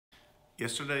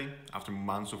Yesterday, after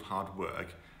months of hard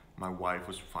work, my wife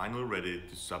was finally ready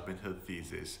to submit her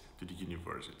thesis to the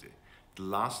university. The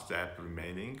last step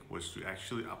remaining was to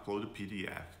actually upload a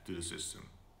PDF to the system.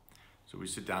 So we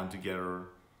sit down together,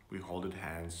 we hold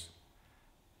hands,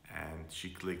 and she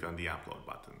clicked on the upload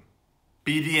button.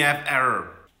 PDF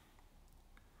error!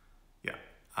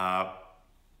 Yeah,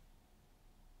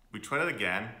 we tried it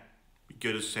again, we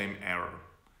get the same error.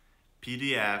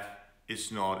 PDF is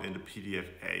not in the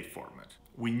PDF-A format.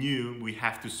 We knew we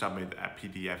have to submit a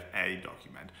PDF-A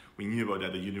document. We knew about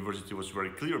that, the university was very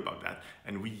clear about that,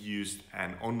 and we used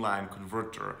an online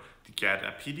converter to get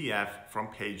a PDF from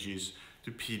Pages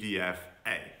to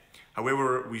PDF-A.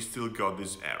 However, we still got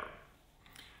this error.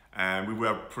 And we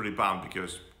were pretty bummed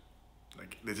because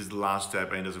this is the last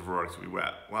step and it doesn't work. So we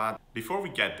were, what? Before we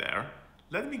get there,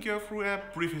 let me go through a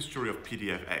brief history of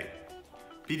PDF-A.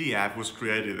 PDF was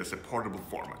created as a portable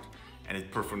format and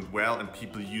it performed well and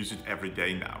people use it every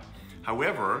day now.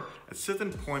 However, at a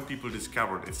certain point people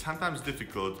discovered it's sometimes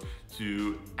difficult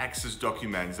to access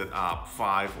documents that are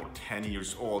 5 or 10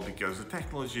 years old because the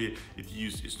technology it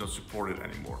used is not supported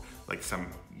anymore, like some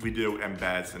video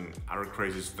embeds and other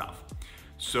crazy stuff.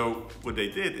 So what they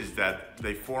did is that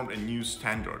they formed a new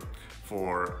standard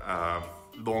for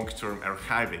long-term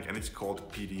archiving, and it's called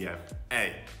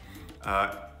PDF-A.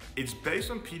 It's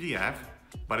based on PDF,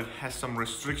 but it has some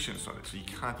restrictions on it, so you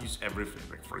can't use everything,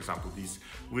 like for example these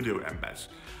video embeds.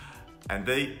 And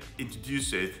they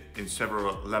introduce it in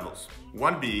several levels,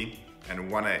 1B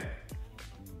and 1A.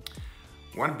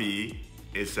 1B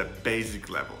is a basic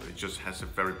level, it just has a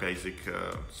very basic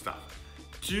stuff.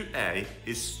 2A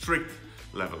is strict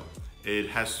level. It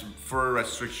has further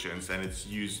restrictions and it's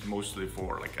used mostly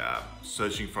for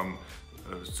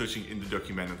searching in the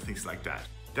document and things like that.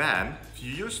 Then, a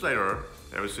few years later,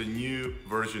 there was a new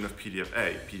version of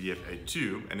PDF-A,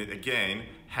 PDF-A2, and it again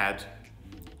had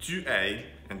 2A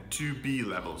and 2B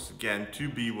levels. Again,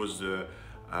 2B was the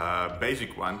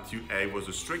basic one, 2A was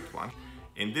the strict one.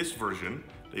 In this version,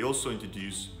 they also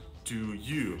introduced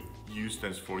 2U. U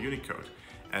stands for Unicode.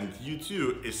 And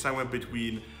U2 is somewhere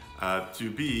between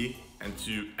 2B and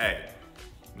 2A.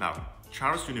 Now,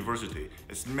 Charles University,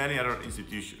 as many other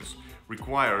institutions,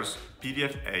 requires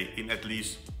PDF-A in at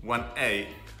least 1A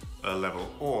level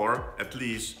or at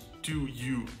least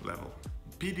 2U level.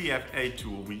 PDF-A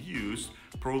tool we used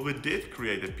probably did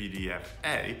create a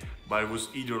PDF-A, but it was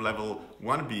either level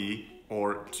 1B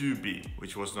or 2B,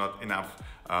 which was not enough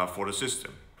for the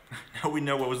system. Now we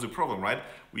know what was the problem, right?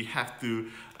 We have to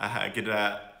get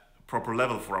a proper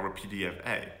level for our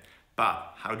PDF-A.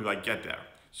 But how do I get there?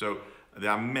 So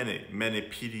there are many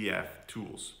PDF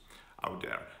tools out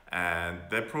there, and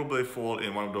they probably fall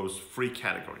in one of those three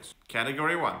categories.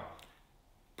 Category 1,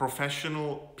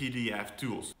 professional PDF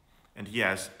tools. And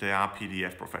yes, they are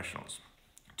PDF professionals.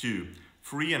 2,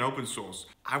 free and open source.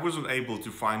 I wasn't able to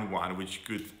find one which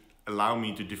could allow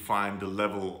me to define the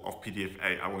level of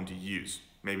PDF-A I want to use.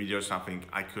 Maybe there's something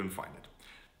I couldn't find it.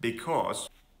 Because,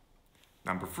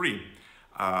 number 3,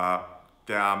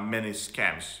 there are many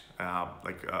scams,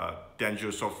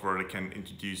 dangerous software that can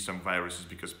introduce some viruses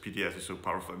because PDF is so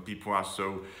powerful and people are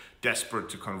so desperate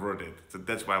to convert it. So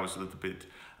that's why I was a little bit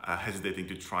hesitating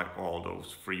to try all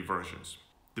those free versions.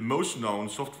 The most known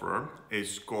software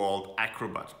is called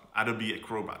Acrobat, Adobe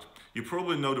Acrobat. You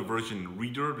probably know the version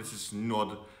Reader. This is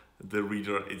not the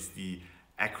Reader, it's the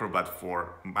Acrobat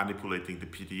for manipulating the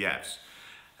PDFs.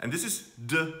 And this is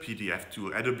the PDF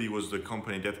tool. Adobe was the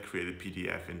company that created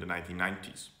PDF in the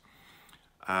 1990s.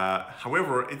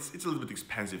 However, it's a little bit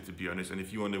expensive, to be honest, and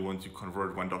if you only want to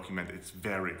convert one document, it's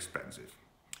very expensive.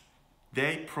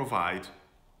 They provide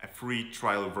a free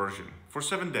trial version. For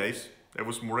 7 days, that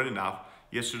was more than enough.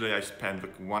 Yesterday I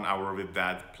spent 1 hour with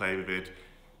that, play with it.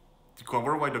 To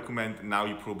convert one document, now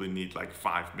you probably need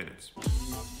 5 minutes.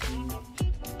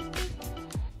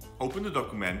 Open the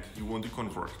document you want to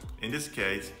convert. In this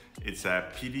case, it's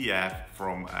a PDF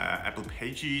from Apple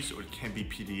Pages, or it can be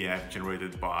PDF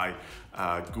generated by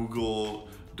Google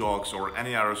Docs or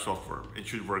any other software. It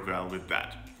should work well with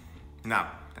that.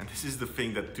 Now, and this is the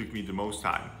thing that took me the most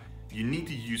time, you need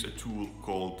to use a tool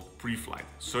called Preflight.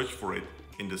 Search for it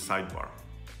in the sidebar.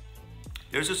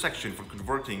 There's a section for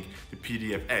converting the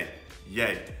PDF-A.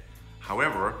 Yay!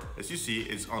 However, as you see,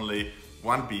 it's only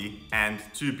 1B and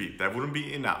 2B. That wouldn't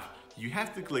be enough. You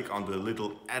have to click on the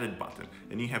little edit button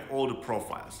and you have all the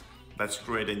profiles. Let's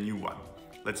create a new one.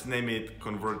 Let's name it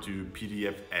Convert to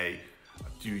PDF-A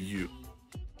to U.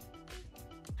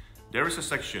 There is a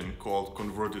section called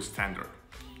Convert to Standard.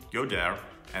 Go there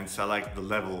and select the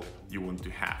level you want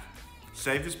to have.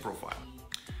 Save this profile.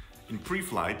 In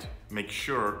Preflight, make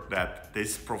sure that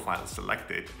this profile is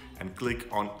selected and click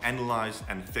on Analyze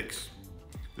and Fix.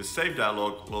 The Save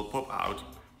dialog will pop out.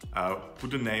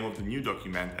 Put the name of the new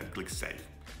document and click Save.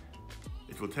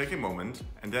 It will take a moment,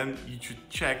 and then you should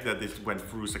check that this went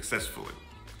through successfully.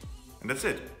 And that's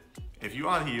it. If you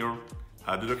are here,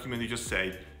 the document you just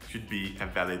saved should be a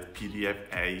valid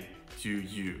PDF-A to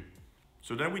you.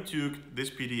 So then we took this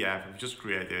PDF we just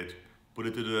created, put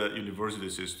it to the university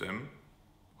system,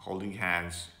 holding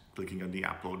hands, clicking on the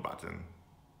upload button.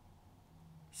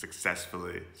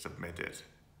 Successfully submitted.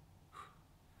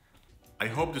 I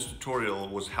hope this tutorial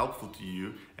was helpful to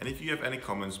you, and if you have any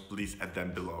comments, please add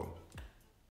them below.